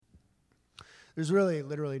There's really,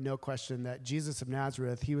 literally no question that Jesus of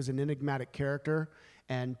Nazareth, he was an enigmatic character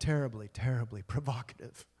and terribly, terribly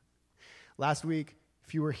provocative. Last week,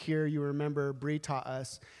 if you were here, you remember Bree taught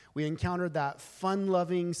us, we encountered that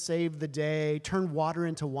fun-loving, save-the-day, turn water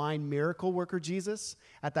into wine miracle worker Jesus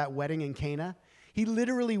at that wedding in Cana. He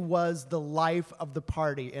literally was the life of the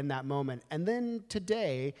party in that moment. And then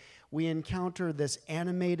today, we encounter this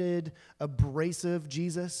animated, abrasive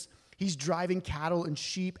Jesus. He's driving cattle and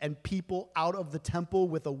sheep and people out of the temple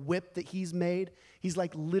with a whip that he's made. He's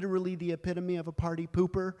like literally the epitome of a party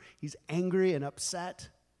pooper. He's angry and upset.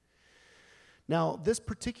 Now, this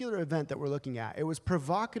particular event that we're looking at, it was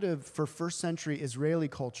provocative for first century Israeli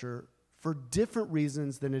culture for different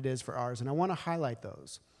reasons than it is for ours, and I want to highlight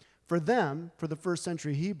those. For them, for the first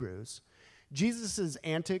century Hebrews, Jesus'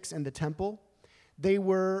 antics in the temple, they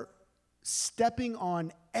were stepping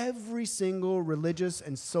on every single religious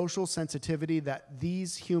and social sensitivity that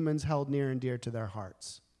these humans held near and dear to their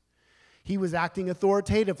hearts. He was acting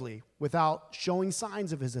authoritatively without showing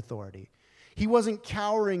signs of his authority. He wasn't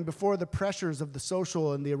cowering before the pressures of the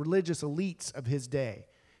social and the religious elites of his day,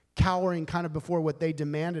 cowering kind of before what they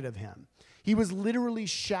demanded of him. He was literally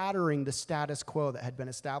shattering the status quo that had been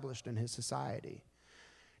established in his society.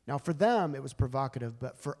 Now, for them, it was provocative,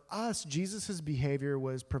 but for us, Jesus' behavior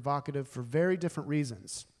was provocative for very different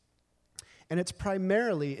reasons. And it's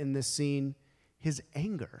primarily in this scene, his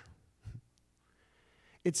anger.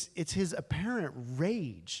 It's his apparent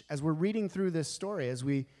rage as we're reading through this story, as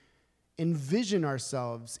we envision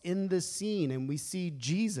ourselves in this scene and we see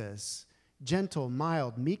Jesus, gentle,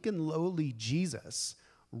 mild, meek and lowly Jesus,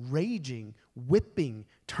 raging, whipping,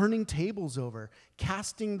 turning tables over,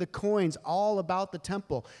 casting the coins all about the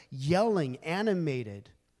temple, yelling, animated.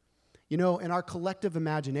 You know, in our collective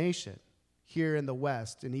imagination here in the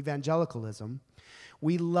West, in evangelicalism,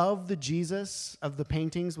 we love the Jesus of the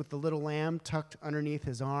paintings with the little lamb tucked underneath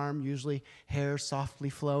his arm, usually hair softly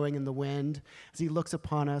flowing in the wind, as he looks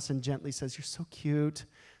upon us and gently says, "You're so cute,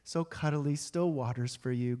 so cuddly, still waters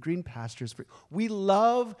for you, green pastures for you." We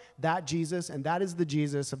love that Jesus, and that is the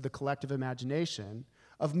Jesus of the collective imagination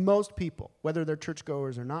of most people, whether they're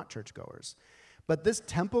churchgoers or not churchgoers. But this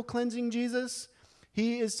temple cleansing Jesus,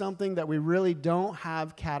 he is something that we really don't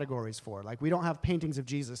have categories for. Like, we don't have paintings of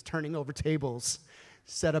Jesus turning over tables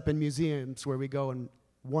set up in museums where we go and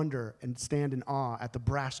wonder and stand in awe at the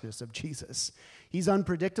brashness of Jesus. He's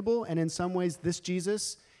unpredictable, and in some ways, this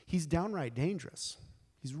Jesus, he's downright dangerous.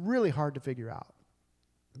 He's really hard to figure out.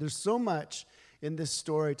 There's so much in this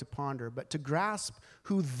story to ponder, but to grasp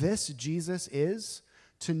who this Jesus is,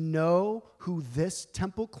 to know who this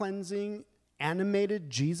temple cleansing, animated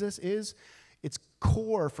Jesus is, it's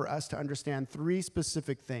core for us to understand three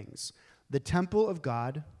specific things: the temple of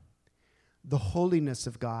God, the holiness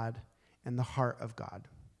of God, and the heart of God.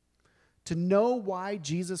 To know why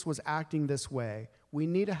Jesus was acting this way, we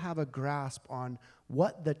need to have a grasp on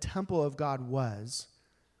what the temple of God was,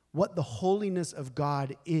 what the holiness of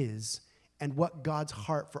God is, and what God's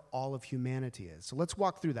heart for all of humanity is. So let's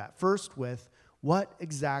walk through that. First with, what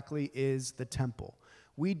exactly is the temple?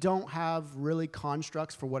 We don't have really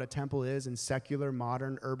constructs for what a temple is in secular,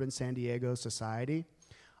 modern, urban San Diego society.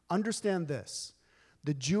 Understand this: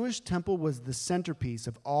 the Jewish temple was the centerpiece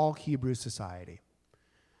of all Hebrew society.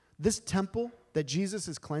 This temple that Jesus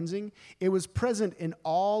is cleansing, it was present in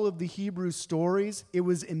all of the Hebrew stories. It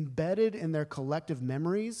was embedded in their collective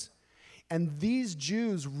memories. And these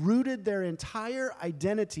Jews rooted their entire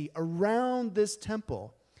identity around this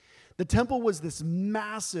temple. The temple was this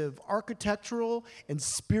massive architectural and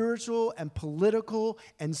spiritual and political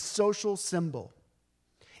and social symbol.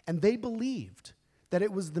 And they believed that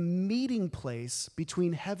it was the meeting place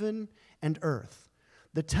between heaven and earth.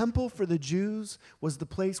 The temple for the Jews was the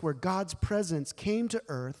place where God's presence came to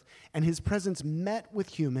earth, and his presence met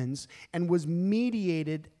with humans and was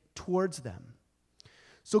mediated towards them.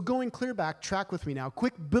 So going clear back, track with me now.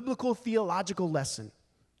 Quick biblical theological lesson.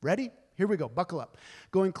 Ready? Here we go. Buckle up.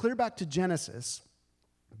 Going clear back to Genesis,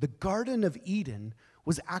 the Garden of Eden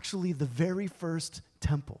was actually the very first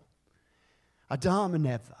temple. Adam and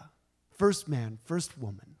Eva, first man, first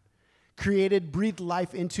woman, created, breathed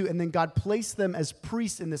life into, and then God placed them as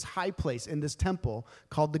priests in this high place, in this temple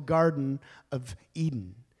called the Garden of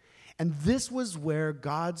Eden. And this was where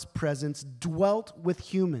God's presence dwelt with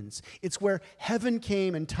humans. It's where heaven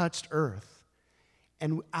came and touched earth.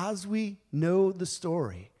 And as we know the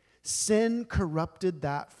story, sin corrupted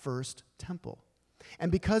that first temple.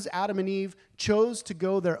 And because Adam and Eve chose to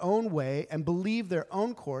go their own way and believe their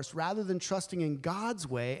own course rather than trusting in God's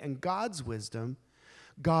way and God's wisdom,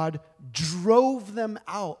 God drove them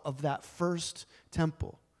out of that first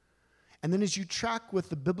temple. And then as you track with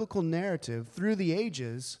the biblical narrative through the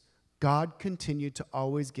ages, God continued to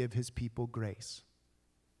always give his people grace.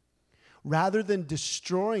 Rather than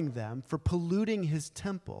destroying them for polluting his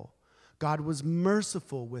temple, God was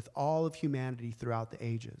merciful with all of humanity throughout the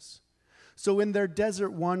ages. So in their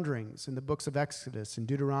desert wanderings in the books of Exodus and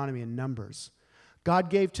Deuteronomy and Numbers,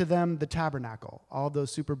 God gave to them the tabernacle, all of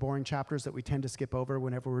those super boring chapters that we tend to skip over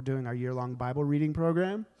whenever we're doing our year-long Bible reading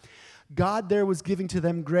program. God there was giving to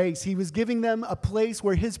them grace. He was giving them a place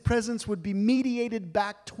where his presence would be mediated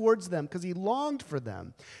back towards them because he longed for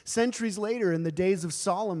them. Centuries later, in the days of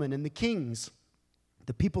Solomon and the kings,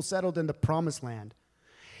 the people settled in the promised land.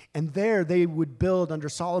 And there they would build, under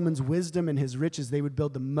Solomon's wisdom and his riches, they would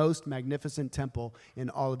build the most magnificent temple in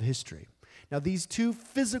all of history. Now, these two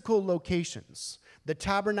physical locations, the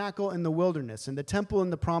tabernacle in the wilderness and the temple in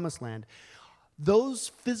the promised land, those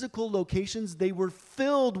physical locations, they were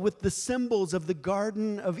filled with the symbols of the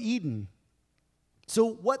Garden of Eden. So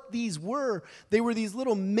what these were, they were these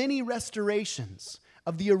little mini restorations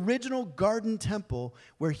of the original garden temple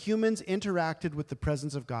where humans interacted with the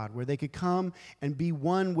presence of God, where they could come and be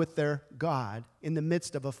one with their God in the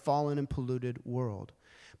midst of a fallen and polluted world.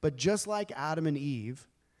 But just like Adam and Eve,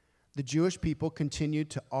 the Jewish people continued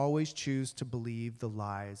to always choose to believe the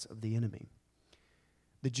lies of the enemy.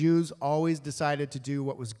 The Jews always decided to do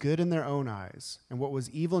what was good in their own eyes and what was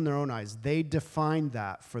evil in their own eyes. They defined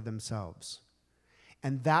that for themselves.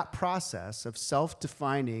 And that process of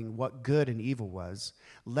self-defining what good and evil was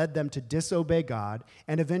led them to disobey God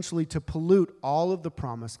and eventually to pollute all of the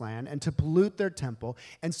promised land and to pollute their temple.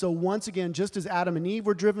 And so once again, just as Adam and Eve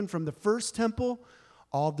were driven from the first temple,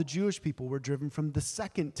 all of the Jewish people were driven from the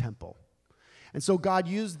second temple. And so God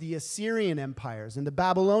used the Assyrian empires and the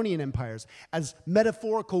Babylonian empires as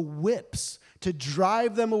metaphorical whips to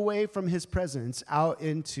drive them away from his presence out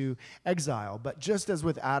into exile. But just as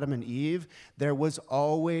with Adam and Eve, there was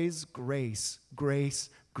always grace, grace,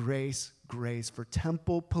 grace, grace for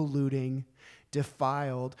temple polluting,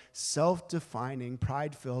 defiled, self-defining,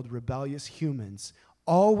 pride-filled, rebellious humans.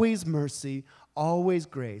 Always mercy, always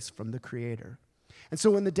grace from the Creator. And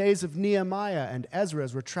so in the days of Nehemiah and Ezra,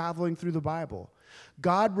 as we're traveling through the Bible,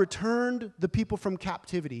 God returned the people from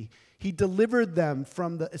captivity. He delivered them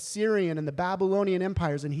from the Assyrian and the Babylonian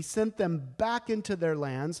empires, and he sent them back into their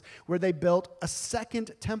lands where they built a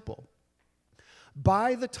second temple.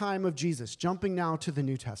 By the time of Jesus, jumping now to the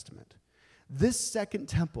New Testament, this second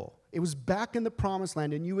temple, it was back in the promised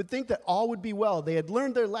land, and you would think that all would be well. They had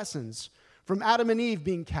learned their lessons from Adam and Eve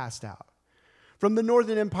being cast out, from the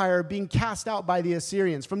northern empire being cast out by the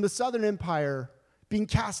Assyrians, from the southern empire being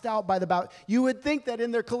cast out by the Babylonians. You would think that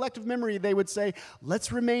in their collective memory they would say,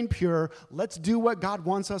 let's remain pure, let's do what God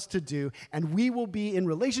wants us to do, and we will be in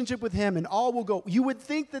relationship with him and all will go. You would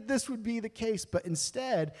think that this would be the case, but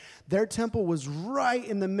instead their temple was right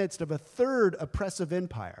in the midst of a third oppressive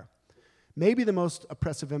empire, maybe the most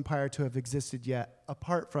oppressive empire to have existed yet,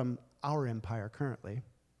 apart from our empire currently,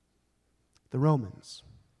 the Romans.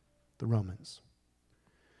 The Romans.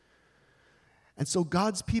 And so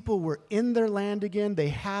God's people were in their land again. They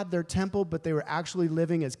had their temple, but they were actually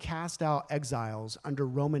living as cast out exiles under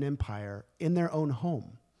Roman Empire in their own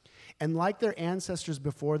home. And like their ancestors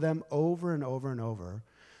before them, over and over and over,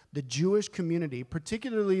 the Jewish community,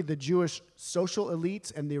 particularly the Jewish social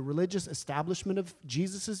elites and the religious establishment of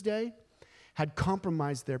Jesus' day, had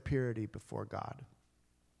compromised their purity before God.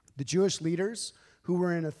 The Jewish leaders who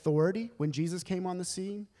were in authority when Jesus came on the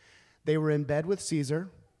scene, they were in bed with Caesar.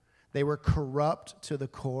 They were corrupt to the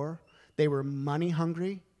core. They were money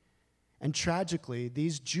hungry. And tragically,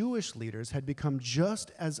 these Jewish leaders had become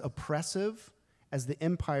just as oppressive as the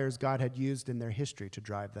empires God had used in their history to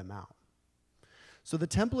drive them out. So the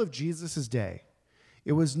temple of Jesus' day,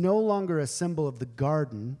 it was no longer a symbol of the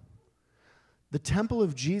garden. The temple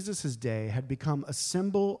of Jesus' day had become a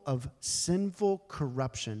symbol of sinful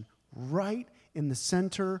corruption right in the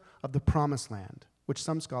center of the promised land, which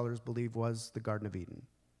some scholars believe was the Garden of Eden.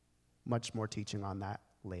 Much more teaching on that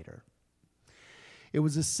later. It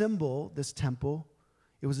was a symbol, this temple,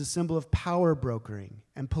 it was a symbol of power brokering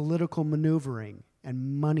and political maneuvering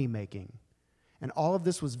and money making. And all of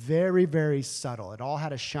this was very, very subtle. It all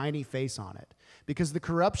had a shiny face on it. Because the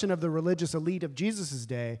corruption of the religious elite of Jesus'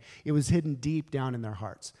 day, it was hidden deep down in their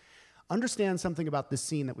hearts. Understand something about this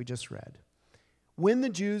scene that we just read. When the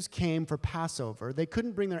Jews came for Passover, they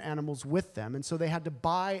couldn't bring their animals with them, and so they had to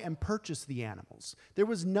buy and purchase the animals. There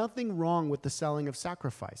was nothing wrong with the selling of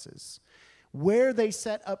sacrifices. Where they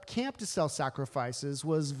set up camp to sell sacrifices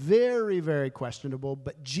was very, very questionable,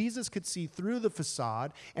 but Jesus could see through the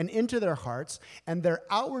facade and into their hearts, and their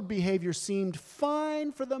outward behavior seemed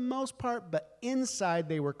fine for the most part, but inside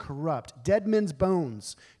they were corrupt. Dead men's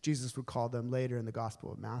bones, Jesus would call them later in the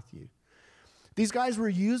Gospel of Matthew. These guys were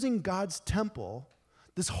using God's temple,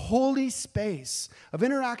 this holy space of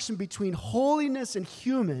interaction between holiness and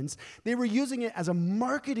humans. They were using it as a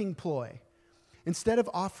marketing ploy, instead of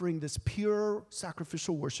offering this pure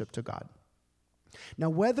sacrificial worship to God. Now,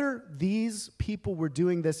 whether these people were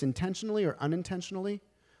doing this intentionally or unintentionally,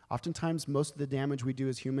 oftentimes most of the damage we do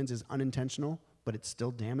as humans is unintentional, but it's still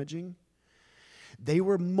damaging. They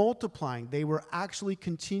were multiplying. They were actually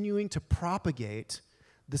continuing to propagate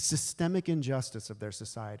the systemic injustice of their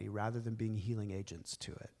society rather than being healing agents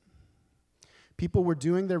to it. People were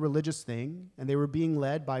doing their religious thing, and they were being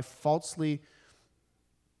led by falsely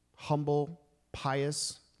humble,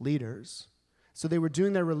 pious leaders. So they were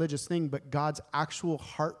doing their religious thing, but God's actual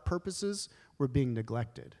heart purposes were being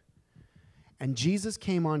neglected. And Jesus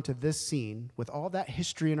came onto this scene with all that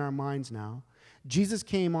history in our minds now. Jesus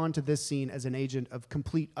came onto this scene as an agent of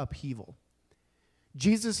complete upheaval.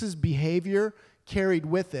 Jesus' behavior carried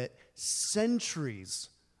with it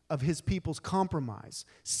centuries of his people's compromise,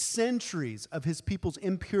 centuries of his people's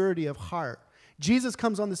impurity of heart. Jesus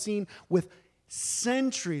comes on the scene with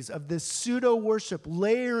centuries of this pseudo-worship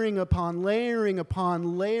layering upon layering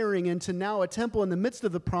upon layering into now a temple in the midst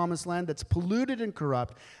of the promised land that's polluted and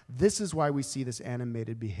corrupt. This is why we see this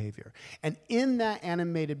animated behavior. And in that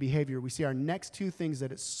animated behavior, we see our next two things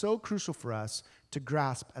that it's so crucial for us to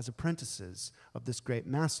grasp as apprentices of this great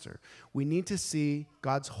master. We need to see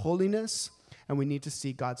God's holiness, and we need to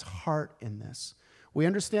see God's heart in this. We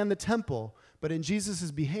understand the temple, but in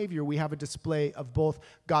Jesus' behavior, we have a display of both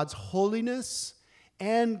God's holiness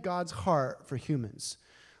and God's heart for humans.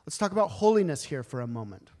 Let's talk about holiness here for a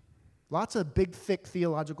moment. Lots of big, thick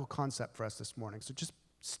theological concept for us this morning, so just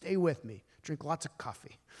stay with me. Drink lots of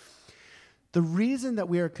coffee. The reason that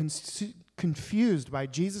we are confused by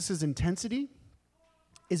Jesus' intensity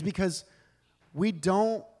is because we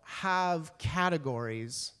don't have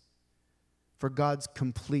categories for God's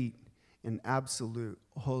complete and absolute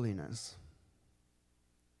holiness.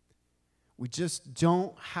 We just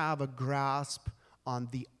don't have a grasp on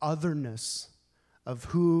the otherness of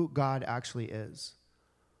who God actually is.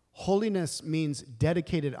 Holiness means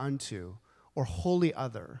dedicated unto or wholly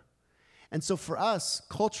other. And so for us,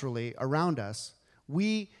 culturally, around us,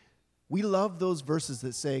 we love those verses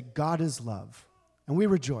that say God is love. And we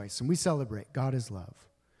rejoice and we celebrate God is love.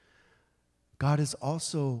 God is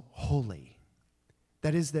also holy.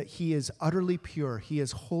 That is, that he is utterly pure. He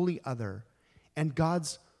is wholly other. And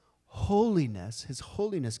God's holiness, his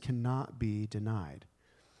holiness cannot be denied.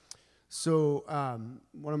 So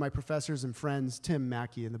one of my professors and friends, Tim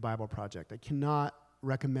Mackey in the Bible Project, I cannot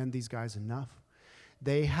recommend these guys enough.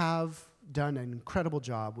 They have done an incredible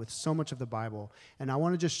job with so much of the Bible. And I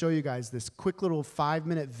want to just show you guys this quick little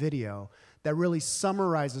 5-minute video that really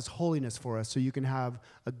summarizes holiness for us so you can have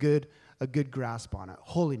a good grasp on it.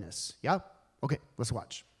 Holiness, yeah? Okay, let's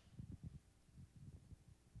watch.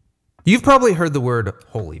 You've probably heard the word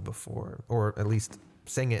holy before, or at least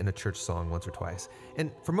sang it in a church song once or twice.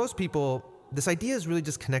 And for most people, this idea is really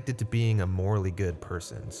just connected to being a morally good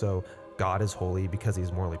person. So God is holy because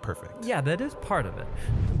he's morally perfect. Yeah, that is part of it.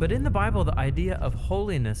 But in the Bible, the idea of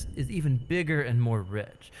holiness is even bigger and more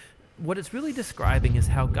rich. What it's really describing is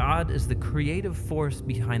how God is the creative force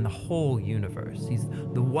behind the whole universe. He's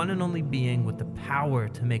the one and only being with the power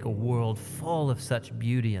to make a world full of such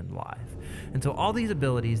beauty and life. And so all these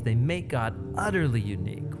abilities, they make God utterly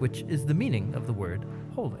unique, which is the meaning of the word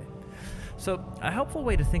holy. So a helpful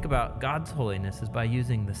way to think about God's holiness is by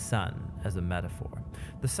using the sun as a metaphor.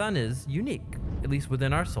 The sun is unique, at least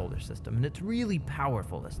within our solar system, and it's really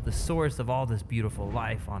powerful. It's the source of all this beautiful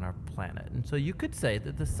life on our planet. And so you could say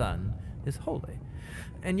that the sun is holy.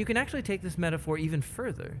 And you can actually take this metaphor even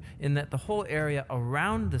further in that the whole area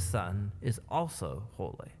around the sun is also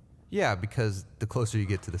holy. Yeah, because the closer you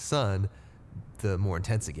get to the sun, the more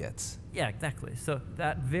intense it gets. Yeah, exactly. So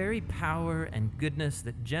that very power and goodness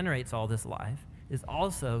that generates all this life is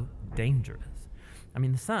also dangerous. I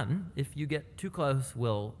mean, the sun, if you get too close,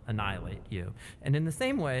 will annihilate you. And in the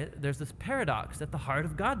same way, there's this paradox at the heart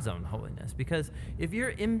of God's own holiness, because if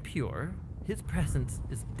you're impure, his presence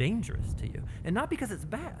is dangerous to you. And not because it's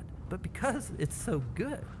bad, but because it's so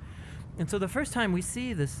good. And so the first time we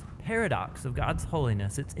see this paradox of God's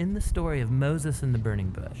holiness, it's in the story of Moses and the burning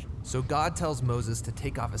bush. So God tells Moses to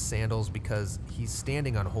take off his sandals because he's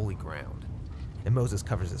standing on holy ground. And Moses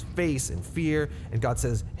covers his face in fear, and God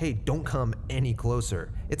says, hey, don't come any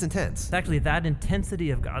closer. It's intense. It's actually that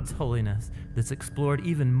intensity of God's holiness that's explored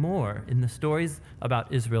even more in the stories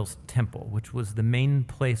about Israel's temple, which was the main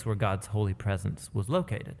place where God's holy presence was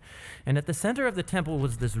located. And at the center of the temple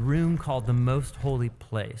was this room called the Most Holy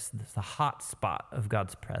Place, the hot spot of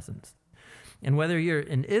God's presence. And whether you're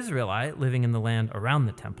an Israelite living in the land around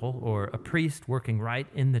the temple or a priest working right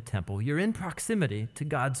in the temple, you're in proximity to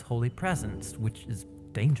God's holy presence, which is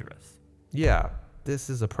dangerous. Yeah,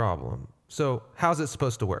 this is a problem. So how's it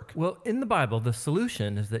supposed to work? Well, in the Bible, the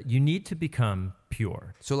solution is that you need to become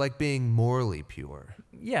pure. So like being morally pure.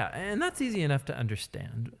 Yeah, and that's easy enough to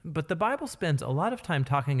understand. But the Bible spends a lot of time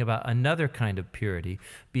talking about another kind of purity,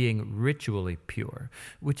 being ritually pure,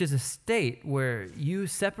 which is a state where you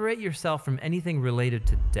separate yourself from anything related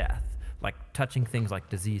to death, like touching things like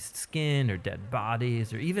diseased skin or dead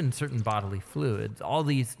bodies or even certain bodily fluids. All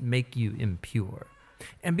these make you impure.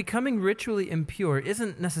 And becoming ritually impure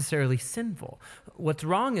isn't necessarily sinful. What's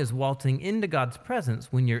wrong is waltzing into God's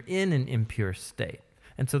presence when you're in an impure state.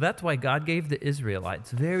 And so that's why God gave the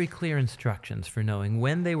Israelites very clear instructions for knowing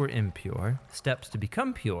when they were impure, steps to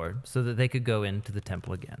become pure, so that they could go into the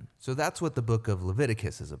temple again. So that's what the book of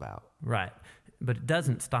Leviticus is about. Right. But it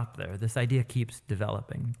doesn't stop there. This idea keeps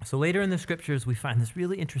developing. So later in the scriptures, we find this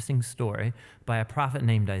really interesting story by a prophet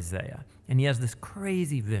named Isaiah. And he has this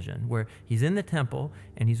crazy vision where he's in the temple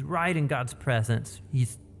and he's right in God's presence.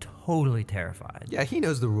 He's totally terrified. Yeah, he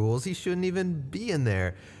knows the rules. He shouldn't even be in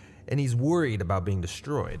there. And he's worried about being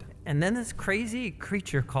destroyed. And then this crazy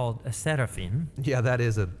creature called a seraphim. Yeah, that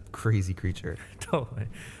is a crazy creature. Totally.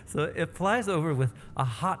 So it flies over with a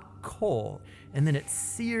hot coal, and then it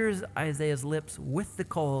sears Isaiah's lips with the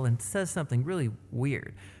coal and says something really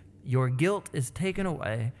weird. Your guilt is taken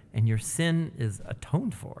away, and your sin is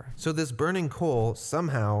atoned for. So this burning coal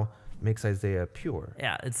somehow makes Isaiah pure.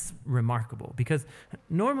 Yeah, it's remarkable because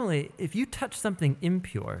normally if you touch something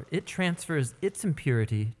impure, it transfers its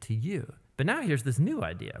impurity to you. But now here's this new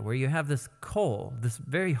idea where you have this coal, this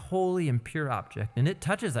very holy and pure object, and it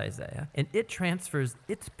touches Isaiah and it transfers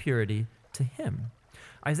its purity to him.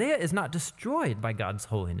 Isaiah is not destroyed by God's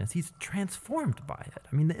holiness. He's transformed by it.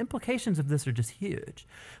 I mean, the implications of this are just huge.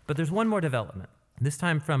 But there's one more development, this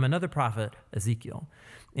time from another prophet, Ezekiel.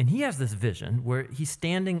 And he has this vision where he's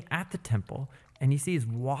standing at the temple and he sees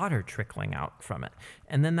water trickling out from it.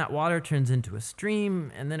 And then that water turns into a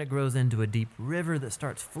stream, and then it grows into a deep river that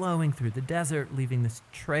starts flowing through the desert, leaving this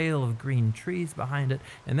trail of green trees behind it.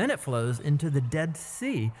 And then it flows into the Dead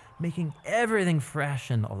Sea, making everything fresh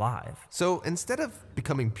and alive. So instead of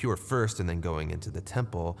becoming pure first and then going into the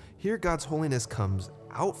temple, here God's holiness comes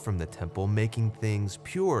out from the temple, making things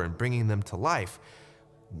pure and bringing them to life.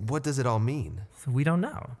 What does it all mean? So we don't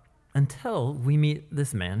know until we meet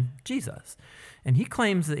this man, Jesus. And he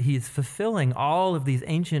claims that he's fulfilling all of these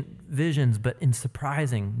ancient visions, but in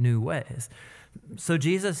surprising new ways. So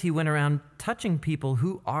Jesus, he went around touching people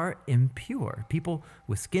who are impure, people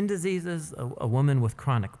with skin diseases, a woman with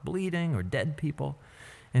chronic bleeding, or dead people.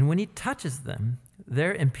 And when he touches them,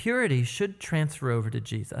 their impurity should transfer over to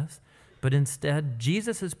Jesus. But instead,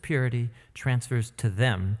 Jesus' purity transfers to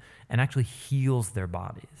them and actually heals their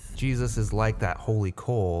bodies. Jesus is like that holy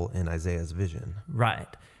coal in Isaiah's vision. Right.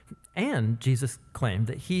 And Jesus claimed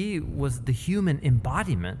that he was the human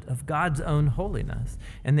embodiment of God's own holiness,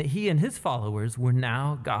 and that he and his followers were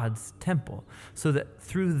now God's temple, so that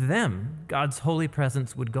through them, God's holy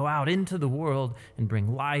presence would go out into the world and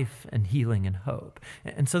bring life and healing and hope.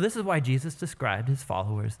 And so this is why Jesus described his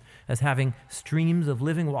followers as having streams of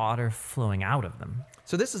living water flowing out of them.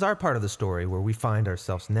 So this is our part of the story where we find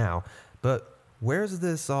ourselves now, but where's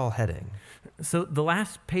this all heading? So the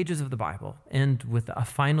last pages of the Bible end with a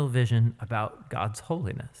final vision about God's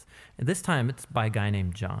holiness. And this time it's by a guy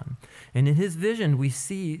named John. And in his vision, we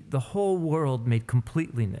see the whole world made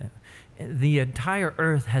completely new. The entire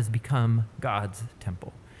earth has become God's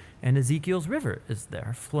temple. And Ezekiel's river is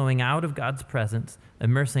there, flowing out of God's presence,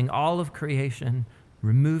 immersing all of creation,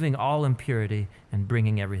 removing all impurity, and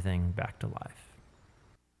bringing everything back to life.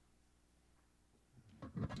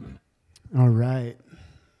 All right.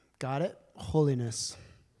 Got it? Holiness.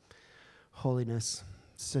 Holiness.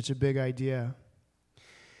 Such a big idea.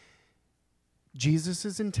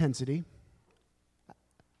 Jesus' intensity,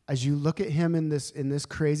 as you look at him in this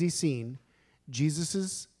crazy scene,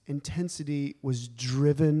 Jesus' intensity was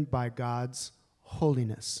driven by God's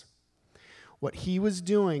holiness. What he was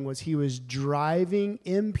doing was he was driving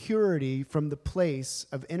impurity from the place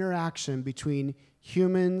of interaction between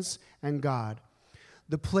humans and God.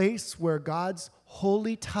 The place where God's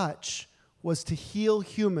holy touch was to heal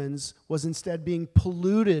humans was instead being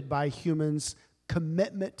polluted by humans'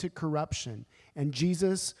 commitment to corruption, and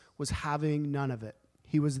Jesus was having none of it.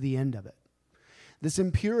 He was the end of it. This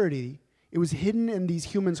impurity, it was hidden in these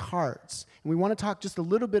humans' hearts. And we want to talk just a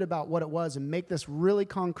little bit about what it was and make this really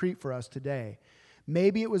concrete for us today.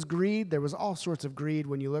 Maybe it was greed. There was all sorts of greed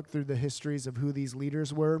when you look through the histories of who these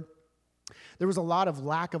leaders were. There was a lot of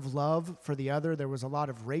lack of love for the other. There was a lot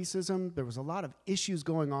of racism. There was a lot of issues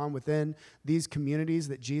going on within these communities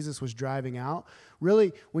that Jesus was driving out.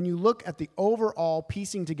 Really, when you look at the overall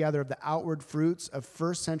piecing together of the outward fruits of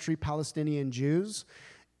first century Palestinian Jews,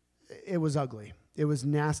 it was ugly. It was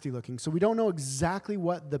nasty looking. So we don't know exactly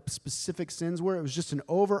what the specific sins were. It was just an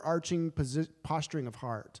overarching posturing of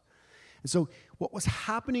heart. And so what was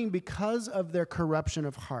happening because of their corruption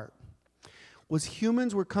of heart was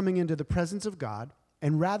humans were coming into the presence of God,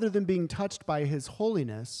 and rather than being touched by his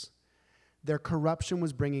holiness, their corruption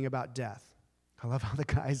was bringing about death. I love how the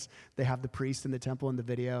guys, they have the priest in the temple in the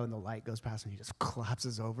video, and the light goes past, and he just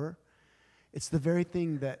collapses over. It's the very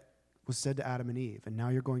thing that was said to Adam and Eve, and now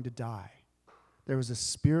you're going to die. There was a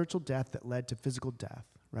spiritual death that led to physical death,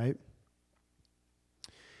 right?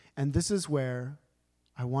 And this is where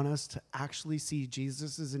I want us to actually see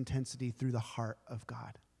Jesus' intensity through the heart of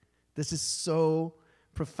God. This is so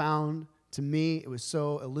profound to me. It was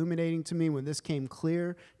so illuminating to me when this came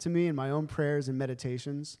clear to me in my own prayers and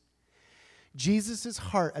meditations. Jesus'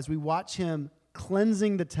 heart, as we watch him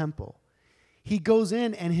cleansing the temple, he goes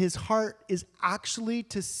in and his heart is actually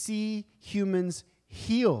to see humans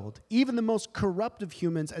healed, even the most corrupt of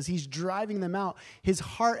humans. As he's driving them out, his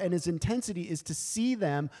heart and his intensity is to see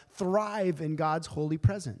them thrive in God's holy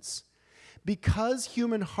presence. Because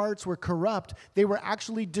human hearts were corrupt, they were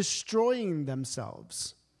actually destroying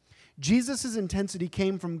themselves. Jesus' intensity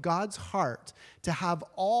came from God's heart to have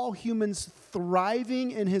all humans thriving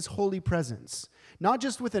in his holy presence, not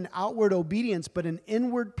just with an outward obedience, but an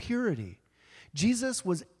inward purity. Jesus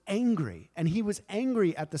was angry, and he was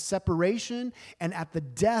angry at the separation and at the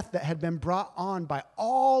death that had been brought on by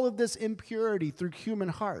all of this impurity through human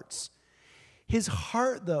hearts. His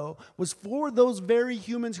heart, though, was for those very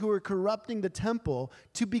humans who were corrupting the temple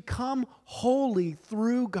to become holy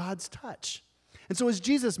through God's touch. And so as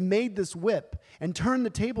Jesus made this whip and turned the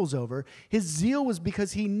tables over, his zeal was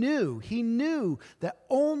because he knew that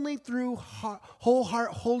only through whole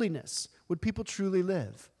heart holiness would people truly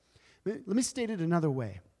live. Let me state it another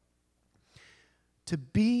way. To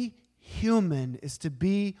be human is to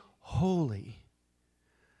be holy.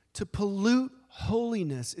 To pollute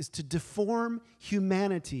holiness is to deform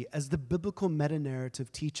humanity, as the biblical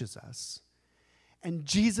meta-narrative teaches us. And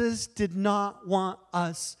Jesus did not want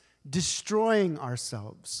us destroying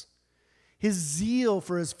ourselves. His zeal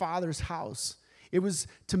for his Father's house, it was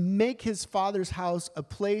to make his Father's house a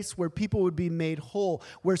place where people would be made whole,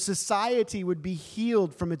 where society would be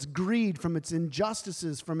healed from its greed, from its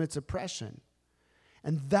injustices, from its oppression.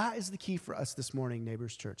 And that is the key for us this morning,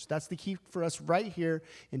 Neighbors Church. That's the key for us right here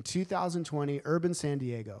in 2020, urban San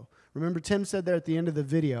Diego. Remember, Tim said there at the end of the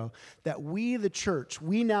video that we, the church,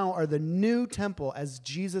 we now are the new temple as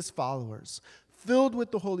Jesus followers, filled with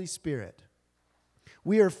the Holy Spirit.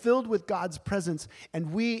 We are filled with God's presence,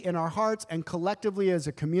 and we, in our hearts and collectively as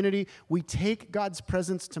a community, we take God's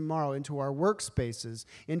presence tomorrow into our workspaces,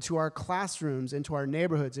 into our classrooms, into our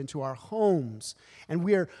neighborhoods, into our homes, and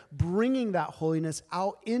we are bringing that holiness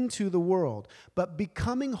out into the world. But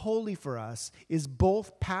becoming holy for us is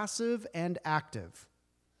both passive and active.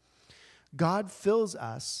 God fills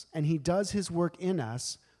us, and he does his work in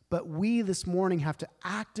us, but we this morning have to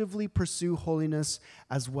actively pursue holiness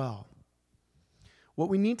as well. What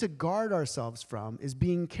we need to guard ourselves from is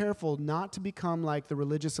being careful not to become like the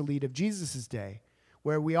religious elite of Jesus' day,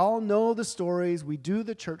 where we all know the stories, we do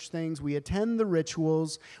the church things, we attend the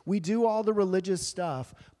rituals, we do all the religious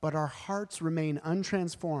stuff, but our hearts remain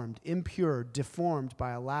untransformed, impure, deformed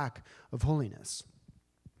by a lack of holiness.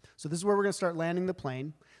 So this is where we're going to start landing the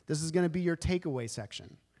plane. This is going to be your takeaway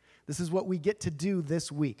section. This is what we get to do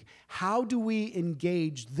this week. How do we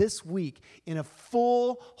engage this week in a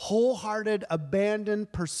full, wholehearted,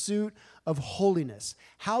 abandoned pursuit of holiness?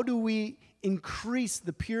 How do we increase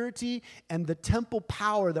the purity and the temple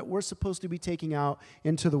power that we're supposed to be taking out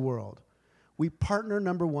into the world? We partner,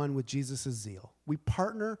 number one, with Jesus' zeal. We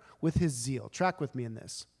partner with his zeal. Track with me in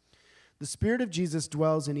this. The Spirit of Jesus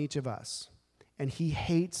dwells in each of us, and he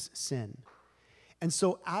hates sin. And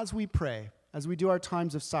so as we pray, as we do our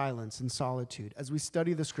times of silence and solitude, as we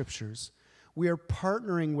study the scriptures, we are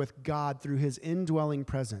partnering with God through his indwelling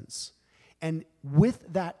presence. And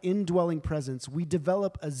with that indwelling presence, we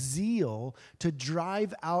develop a zeal to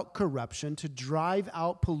drive out corruption, to drive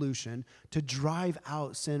out pollution, to drive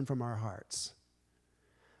out sin from our hearts.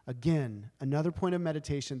 Again, another point of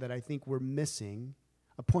meditation that I think we're missing,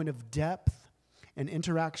 a point of depth and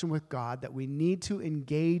interaction with God that we need to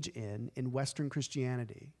engage in Western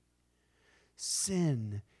Christianity.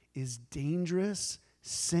 Sin is dangerous.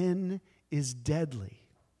 Sin is deadly.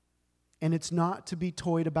 And it's not to be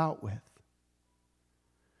toyed about with.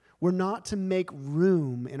 We're not to make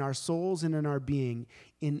room in our souls and in our being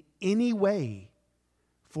in any way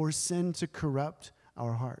for sin to corrupt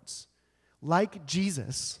our hearts. Like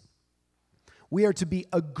Jesus, we are to be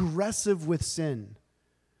aggressive with sin.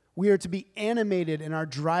 We are to be animated in our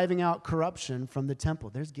driving out corruption from the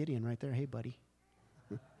temple. There's Gideon right there. Hey, buddy.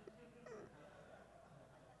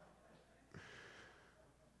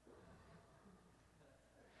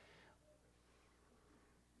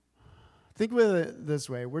 Think of it this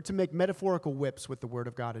way. We're to make metaphorical whips with the word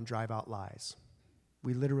of God and drive out lies.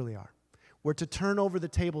 We literally are. We're to turn over the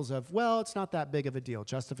tables of, well, it's not that big of a deal,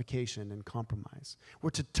 justification and compromise. We're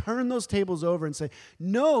to turn those tables over and say,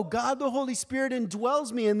 no, God the Holy Spirit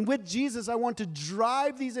indwells me, and with Jesus I want to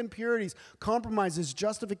drive these impurities, compromises,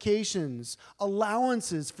 justifications,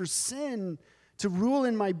 allowances for sin to rule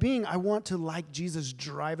in my being. I want to, like Jesus,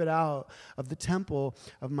 drive it out of the temple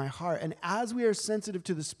of my heart. And as we are sensitive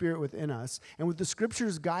to the Spirit within us, and with the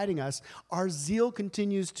Scriptures guiding us, our zeal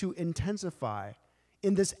continues to intensify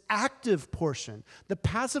in this active portion. The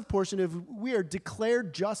passive portion of we are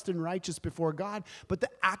declared just and righteous before God, but the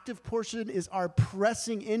active portion is our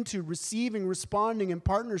pressing into, receiving, responding in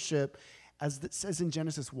partnership, as it says in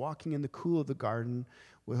Genesis, walking in the cool of the garden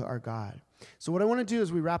with our God. So what I want to do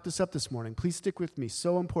as we wrap this up this morning, please stick with me,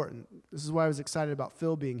 so important. This is why I was excited about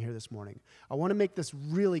Phil being here this morning. I want to make this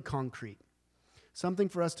really concrete, something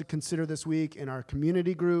for us to consider this week in our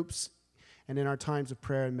community groups and in our times of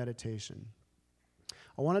prayer and meditation.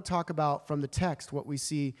 I want to talk about, from the text, what we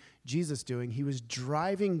see Jesus doing. He was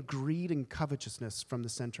driving greed and covetousness from the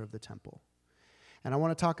center of the temple. And I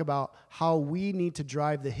want to talk about how we need to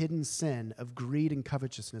drive the hidden sin of greed and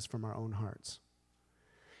covetousness from our own hearts.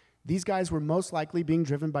 These guys were most likely being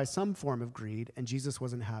driven by some form of greed, and Jesus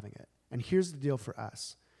wasn't having it. And here's the deal for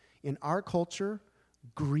us. In our culture,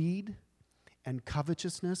 greed and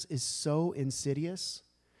covetousness is so insidious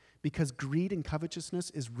because greed and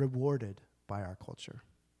covetousness is rewarded by our culture.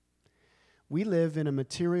 We live in a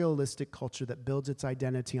materialistic culture that builds its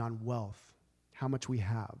identity on wealth, how much we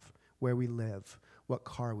have, where we live, what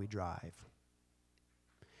car we drive.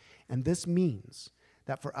 And this means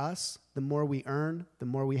that for us, the more we earn, the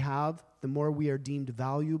more we have, the more we are deemed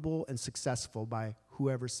valuable and successful by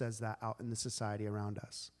whoever says that out in the society around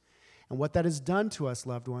us. And what that has done to us,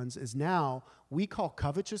 loved ones, is now we call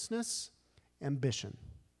covetousness ambition.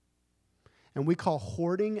 And we call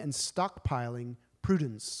hoarding and stockpiling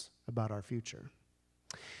prudence about our future.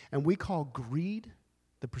 And we call greed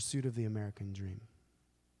the pursuit of the American dream.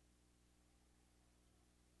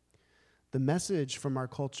 The message from our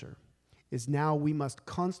culture is now we must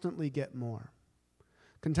constantly get more.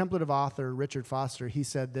 Contemplative author Richard Foster, he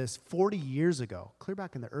said this 40 years ago, clear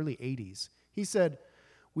back in the early 80s. He said,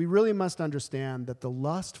 we really must understand that the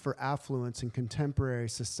lust for affluence in contemporary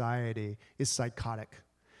society is psychotic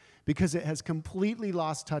because it has completely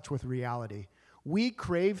lost touch with reality. We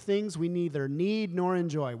crave things we neither need nor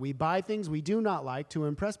enjoy. We buy things we do not like to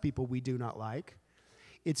impress people we do not like.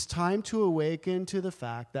 It's time to awaken to the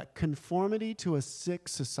fact that conformity to a sick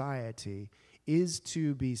society is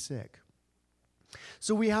to be sick.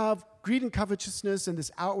 So we have greed and covetousness and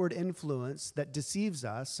this outward influence that deceives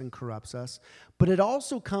us and corrupts us, but it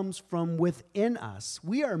also comes from within us.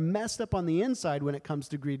 We are messed up on the inside when it comes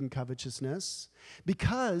to greed and covetousness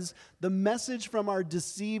because the message from our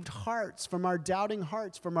deceived hearts, from our doubting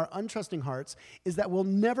hearts, from our untrusting hearts is that we'll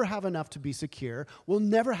never have enough to be secure, we'll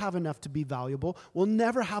never have enough to be valuable, we'll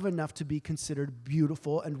never have enough to be considered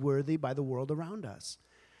beautiful and worthy by the world around us.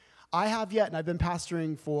 I have yet, and I've been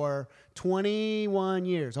pastoring for 21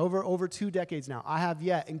 years, over 2 decades now, I have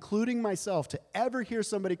yet, including myself, to ever hear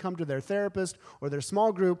somebody come to their therapist or their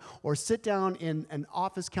small group or sit down in an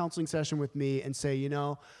office counseling session with me and say, you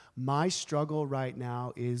know, my struggle right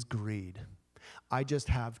now is greed. I just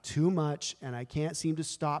have too much and I can't seem to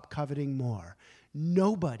stop coveting more.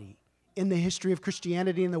 Nobody in the history of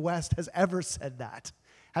Christianity in the West has ever said that.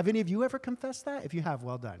 Have any of you ever confessed that? If you have,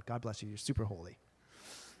 well done. God bless you. You're super holy.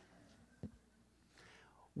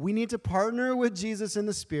 We need to partner with Jesus in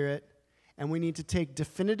the Spirit, and we need to take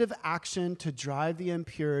definitive action to drive the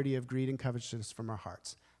impurity of greed and covetousness from our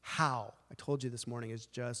hearts. How? I told you this morning is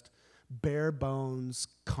just bare bones,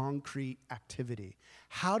 concrete activity.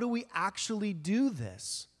 How do we actually do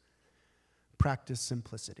this? Practice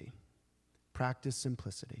simplicity. Practice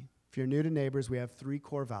simplicity. If you're new to Neighbors, we have 3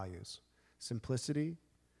 core values: simplicity,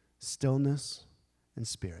 stillness, and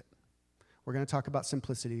spirit. We're going to talk about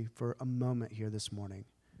simplicity for a moment here this morning.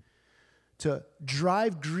 To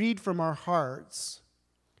drive greed from our hearts,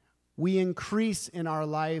 we increase in our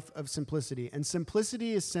life of simplicity. And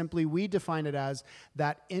simplicity is simply, we define it as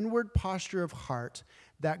that inward posture of heart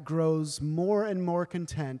that grows more and more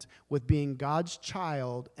content with being God's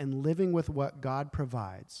child and living with what God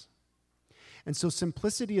provides. And so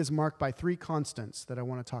simplicity is marked by three constants that I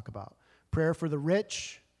want to talk about: prayer for the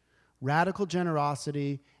rich, radical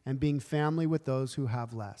generosity, and being family with those who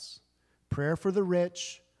have less. Prayer for the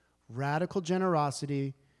rich, radical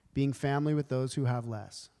generosity, being family with those who have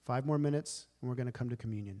less. 5 more minutes, and we're going to come to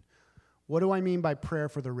communion. What do I mean by prayer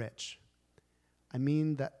for the rich? I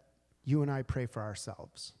mean that you and I pray for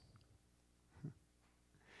ourselves.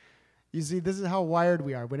 You see, this is how wired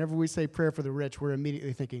we are. Whenever we say prayer for the rich, we're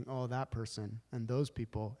immediately thinking, oh, that person, and those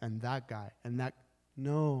people, and that guy, and that.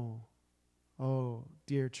 No. Oh,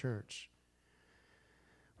 dear church.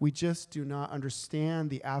 We just do not understand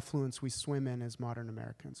the affluence we swim in as modern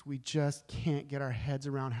Americans. We just can't get our heads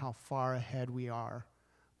around how far ahead we are,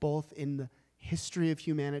 both in the history of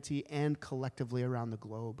humanity and collectively around the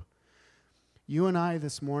globe. You and I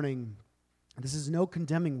this morning, this is no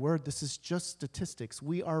condemning word, this is just statistics.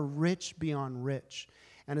 We are rich beyond rich.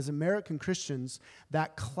 And as American Christians,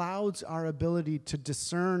 that clouds our ability to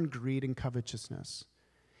discern greed and covetousness.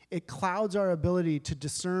 It clouds our ability to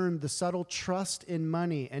discern the subtle trust in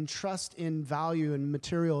money and trust in value and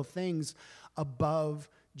material things above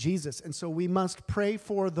Jesus. And so we must pray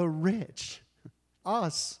for the rich,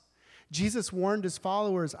 us. Jesus warned his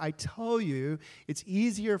followers, I tell you, it's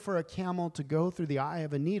easier for a camel to go through the eye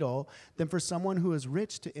of a needle than for someone who is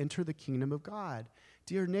rich to enter the kingdom of God.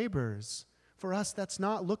 Dear neighbors, for us, that's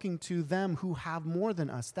not looking to them who have more than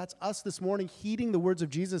us. That's us this morning heeding the words of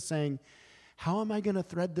Jesus saying, how am I going to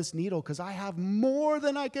thread this needle? Because I have more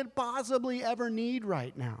than I could possibly ever need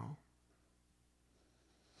right now.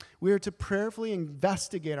 We are to prayerfully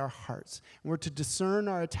investigate our hearts. And we're to discern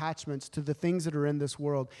our attachments to the things that are in this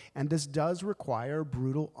world. And this does require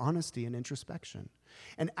brutal honesty and introspection.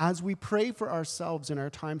 And as we pray for ourselves in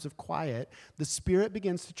our times of quiet, the Spirit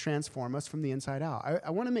begins to transform us from the inside out.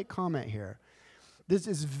 I want to make comment here. This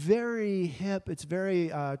is very hip, it's very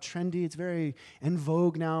trendy, it's very in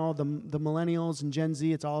vogue now. The millennials and Gen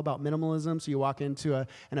Z, it's all about minimalism. So you walk into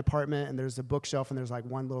an apartment and there's a bookshelf and there's like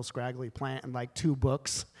one little scraggly plant and like 2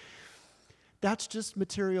 books. That's just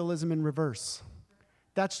materialism in reverse.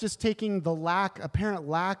 That's just taking the apparent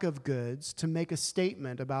lack of goods to make a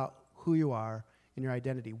statement about who you are and your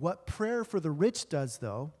identity. What prayer for the rich does,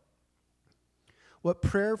 though,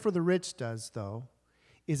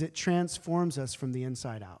 is it transforms us from the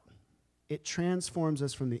inside out. It transforms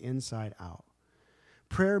us from the inside out.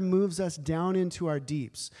 Prayer moves us down into our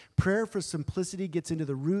deeps. Prayer for simplicity gets into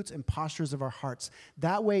the roots and postures of our hearts.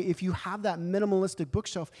 That way, if you have that minimalistic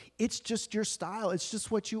bookshelf, it's just your style. It's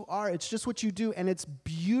just what you are. It's just what you do, and it's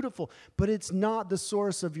beautiful, but it's not the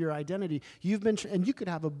source of your identity. And you could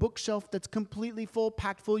have a bookshelf that's completely full,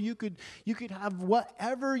 packed full. You could have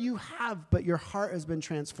whatever you have, but your heart has been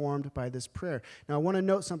transformed by this prayer. Now, I want to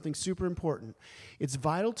note something super important. It's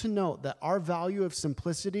vital to note that our value of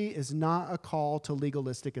simplicity is not a call to legalistic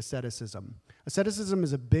asceticism. Asceticism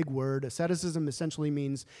is a big word. Asceticism essentially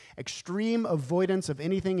means extreme avoidance of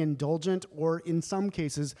anything indulgent, or in some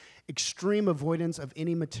cases, extreme avoidance of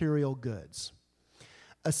any material goods.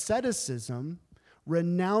 Asceticism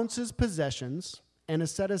renounces possessions, and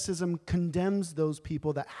asceticism condemns those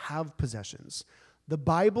people that have possessions. The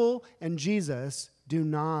Bible and Jesus do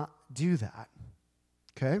not do that.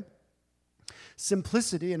 Okay?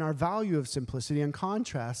 Simplicity and our value of simplicity, in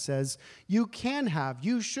contrast, says you can have,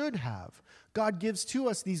 you should have. God gives to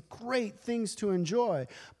us these great things to enjoy,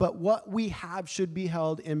 but what we have should be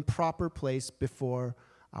held in proper place before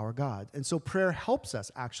our God. And so prayer helps us,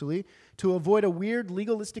 actually, to avoid a weird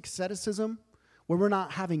legalistic asceticism where we're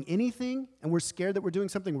not having anything and we're scared that we're doing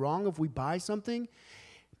something wrong if we buy something.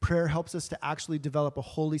 Prayer helps us to actually develop a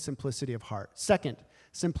holy simplicity of heart. Second,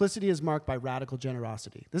 simplicity is marked by radical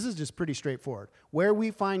generosity. This is just pretty straightforward. Where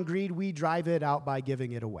we find greed, we drive it out by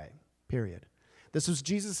giving it away, period. This was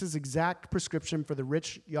Jesus' exact prescription for the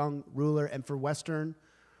rich young ruler and for Western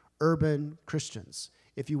urban Christians.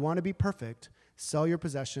 If you want to be perfect, sell your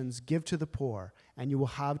possessions, give to the poor, and you will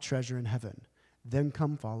have treasure in heaven. Then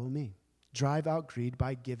come follow me. Drive out greed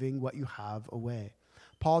by giving what you have away.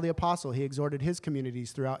 Paul the Apostle, he exhorted his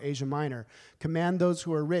communities throughout Asia Minor. Command those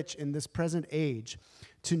who are rich in this present age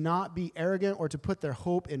to not be arrogant or to put their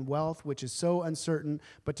hope in wealth, which is so uncertain,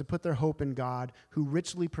 but to put their hope in God, who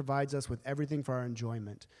richly provides us with everything for our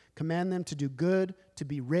enjoyment. Command them to do good, to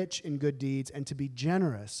be rich in good deeds, and to be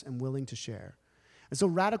generous and willing to share. And so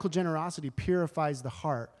radical generosity purifies the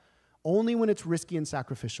heart only when it's risky and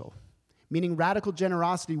sacrificial. Meaning radical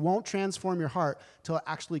generosity won't transform your heart till it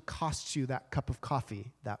actually costs you that cup of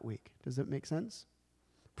coffee that week. Does that make sense?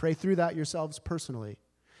 Pray through that yourselves personally.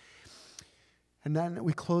 And then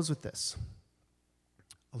we close with this.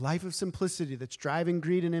 A life of simplicity that's driving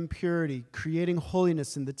greed and impurity, creating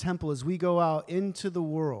holiness in the temple as we go out into the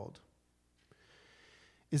world,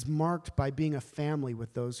 is marked by being a family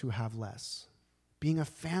with those who have less. Being a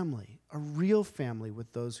family, a real family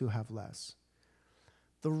with those who have less.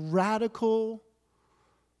 The radical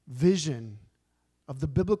vision of the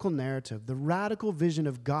biblical narrative, the radical vision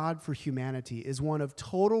of God for humanity is one of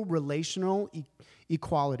total relational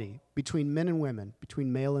equality between men and women,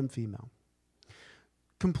 between male and female.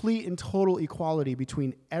 Complete and total equality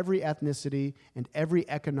between every ethnicity and every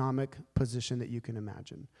economic position that you can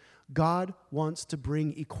imagine. God wants to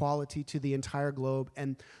bring equality to the entire globe,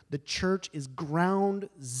 and the church is ground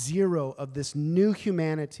zero of this new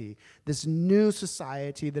humanity, this new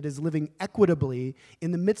society that is living equitably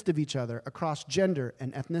in the midst of each other across gender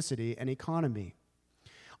and ethnicity and economy.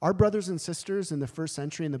 Our brothers and sisters in the first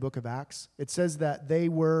century in the book of Acts, it says that they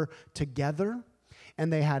were together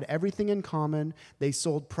and they had everything in common. They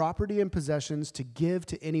sold property and possessions to give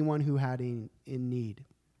to anyone who had in need.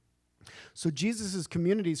 So Jesus'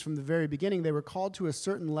 communities from the very beginning, they were called to a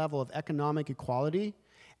certain level of economic equality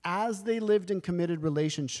as they lived in committed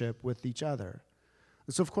relationship with each other.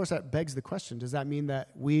 And so, of course, that begs the question, does that mean that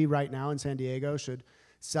we right now in San Diego should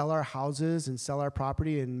sell our houses and sell our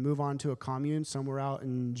property and move on to a commune somewhere out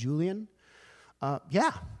in Julian?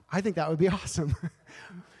 Yeah, I think that would be awesome.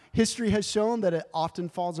 History has shown that it often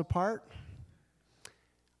falls apart.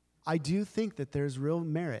 I do think that there's real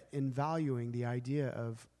merit in valuing the idea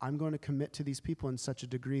of I'm going to commit to these people in such a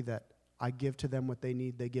degree that I give to them what they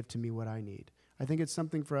need, they give to me what I need. I think it's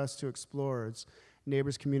something for us to explore as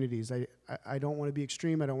neighbors, communities. I don't want to be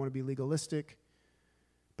extreme, I don't want to be legalistic,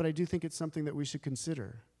 but I do think it's something that we should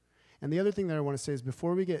consider. And the other thing that I want to say is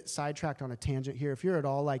before we get sidetracked on a tangent here, if you're at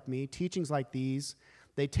all like me, teachings like these,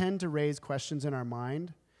 they tend to raise questions in our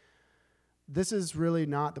mind. This is really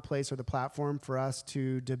not the place or the platform for us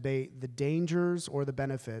to debate the dangers or the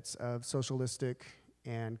benefits of socialistic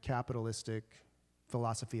and capitalistic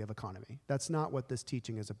philosophy of economy. That's not what this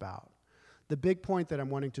teaching is about. The big point that I'm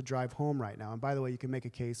wanting to drive home right now, and by the way, you can make a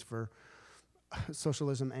case for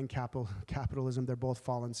socialism and capitalism. They're both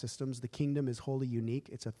fallen systems. The kingdom is wholly unique.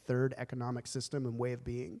 It's a third economic system and way of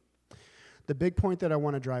being. The big point that I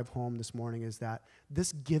want to drive home this morning is that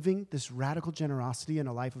this giving, this radical generosity in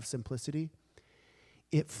a life of simplicity,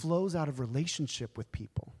 it flows out of relationship with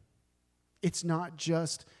people. It's not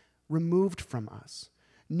just removed from us.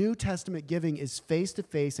 New Testament giving is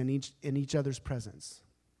face-to-face in each other's presence.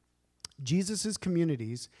 Jesus'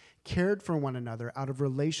 communities cared for one another out of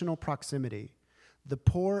relational proximity. The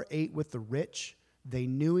poor ate with the rich. They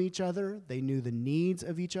knew each other. They knew the needs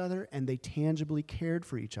of each other, and they tangibly cared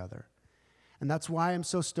for each other. And that's why I'm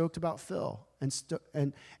so stoked about Phil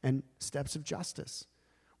and Steps of Justice.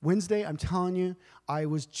 Wednesday, I'm telling you, I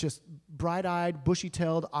was just bright-eyed,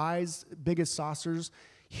 bushy-tailed, eyes big as saucers,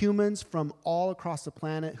 humans from all across the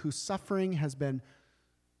planet whose suffering has been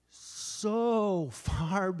so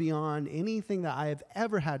far beyond anything that I have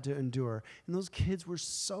ever had to endure. And those kids were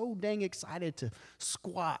so dang excited to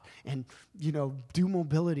squat and, do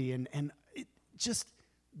mobility and it just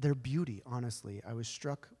their beauty, honestly. I was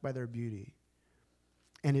struck by their beauty.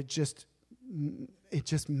 And it just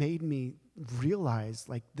made me realize,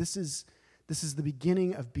 like, this is the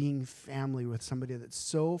beginning of being family with somebody that's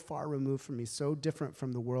so far removed from me, so different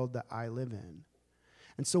from the world that I live in.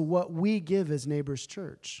 And so what we give as Neighbors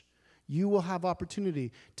Church, you will have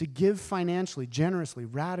opportunity to give financially, generously,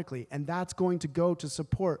 radically, and that's going to go to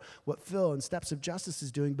support what Phil and Steps of Justice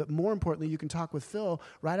is doing. But more importantly, you can talk with Phil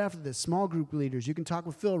right after this, small group leaders. You can talk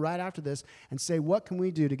with Phil right after this and say, what can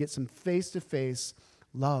we do to get some face-to-face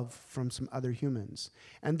love from some other humans?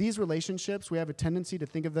 And these relationships, we have a tendency to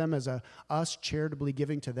think of them as us charitably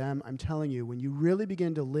giving to them. I'm telling you, when you really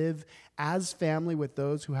begin to live as family with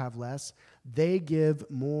those who have less, they give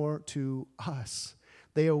more to us.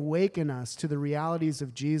 They awaken us to the realities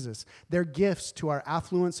of Jesus. They're gifts to our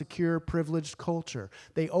affluent, secure, privileged culture.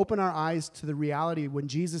 They open our eyes to the reality when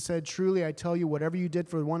Jesus said, truly, I tell you, whatever you did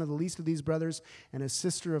for one of the least of these brothers and a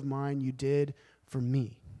sister of mine, you did for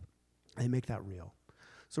me. They make that real.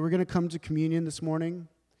 So we're going to come to communion this morning.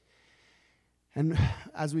 And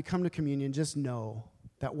as we come to communion, just know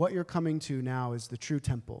that what you're coming to now is the true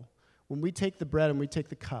temple. When we take the bread and we take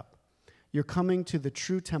the cup, you're coming to the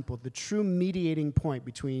true temple, the true mediating point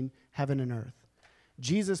between heaven and earth.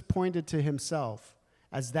 Jesus pointed to himself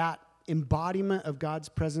as that embodiment of God's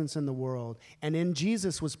presence in the world. And in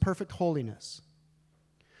Jesus was perfect holiness.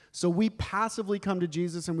 So we passively come to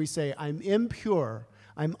Jesus and we say, I'm impure,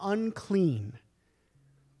 I'm unclean,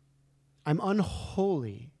 I'm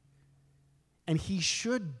unholy. And he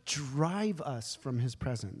should drive us from his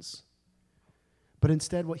presence. But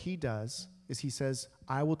instead what he does is he says,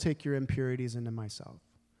 I will take your impurities into myself.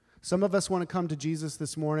 Some of us want to come to Jesus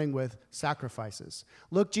this morning with sacrifices.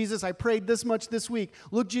 Look, Jesus, I prayed this much this week.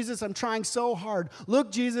 Look, Jesus, I'm trying so hard.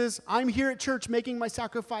 Look, Jesus, I'm here at church making my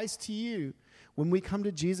sacrifice to you. When we come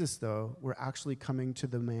to Jesus, though, we're actually coming to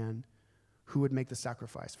the man who would make the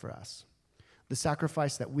sacrifice for us. The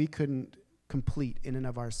sacrifice that we couldn't complete in and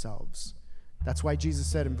of ourselves. That's why Jesus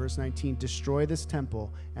said in verse 19, destroy this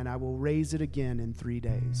temple, and I will raise it again in 3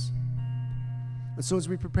 days. And so as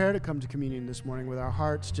we prepare to come to communion this morning with our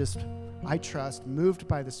hearts just, I trust, moved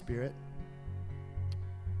by the Spirit,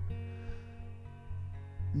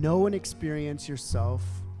 know and experience yourself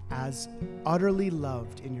as utterly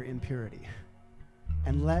loved in your impurity.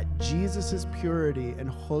 And let Jesus' purity and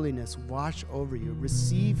holiness wash over you.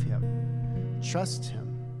 Receive him. Trust him.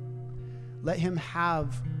 Let him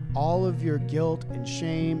have all of your guilt and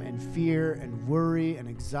shame and fear and worry and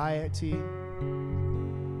anxiety.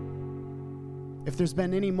 If there's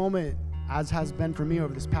been any moment, as has been for me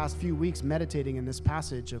over this past few weeks, meditating in this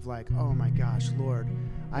passage of like, oh my gosh, Lord,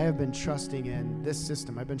 I have been trusting in this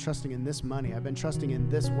system. I've been trusting in this money. I've been trusting in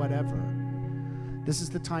this whatever. This is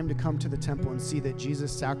the time to come to the temple and see that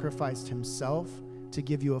Jesus sacrificed himself to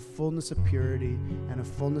give you a fullness of purity and a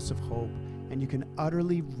fullness of hope. And you can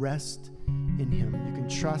utterly rest in him. You can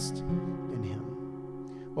trust in him.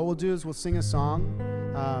 What we'll do is we'll sing a song.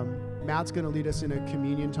 Matt's going to lead us in a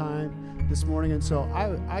communion time this morning. And so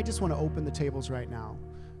I just want to open the tables right now.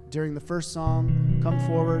 During the first song, come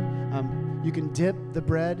forward. You can dip the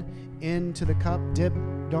bread into the cup. Dip,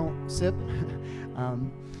 don't sip.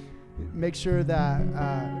 Make sure that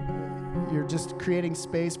you're just creating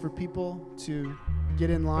space for people to get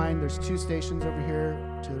in line. There's 2 stations over here,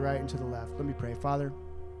 to the right and to the left. Let me pray. Father,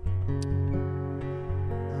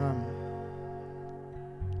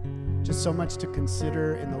 just so much to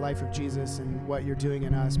consider in the life of Jesus and what you're doing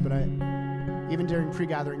in us. But even during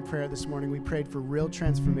pre-gathering prayer this morning, we prayed for real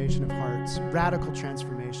transformation of hearts, radical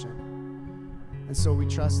transformation. And so we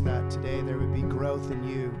trust that today there would be growth in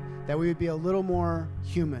you, that we would be a little more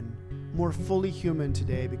human, more fully human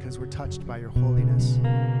today because we're touched by your holiness.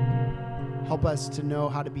 Help us to know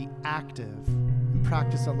how to be active and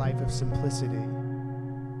practice a life of simplicity,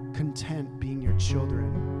 content being your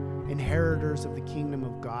children, inheritors of the kingdom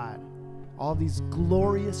of God. All these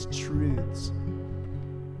glorious truths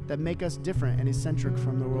that make us different and eccentric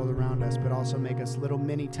from the world around us, but also make us little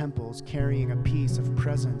mini temples carrying a piece of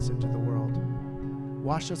presence into the world.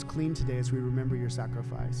 Wash us clean today as we remember your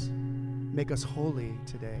sacrifice. Make us holy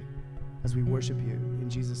today as we worship you. In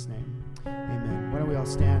Jesus' name, amen. Why don't we all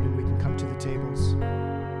stand and we can come to the tables.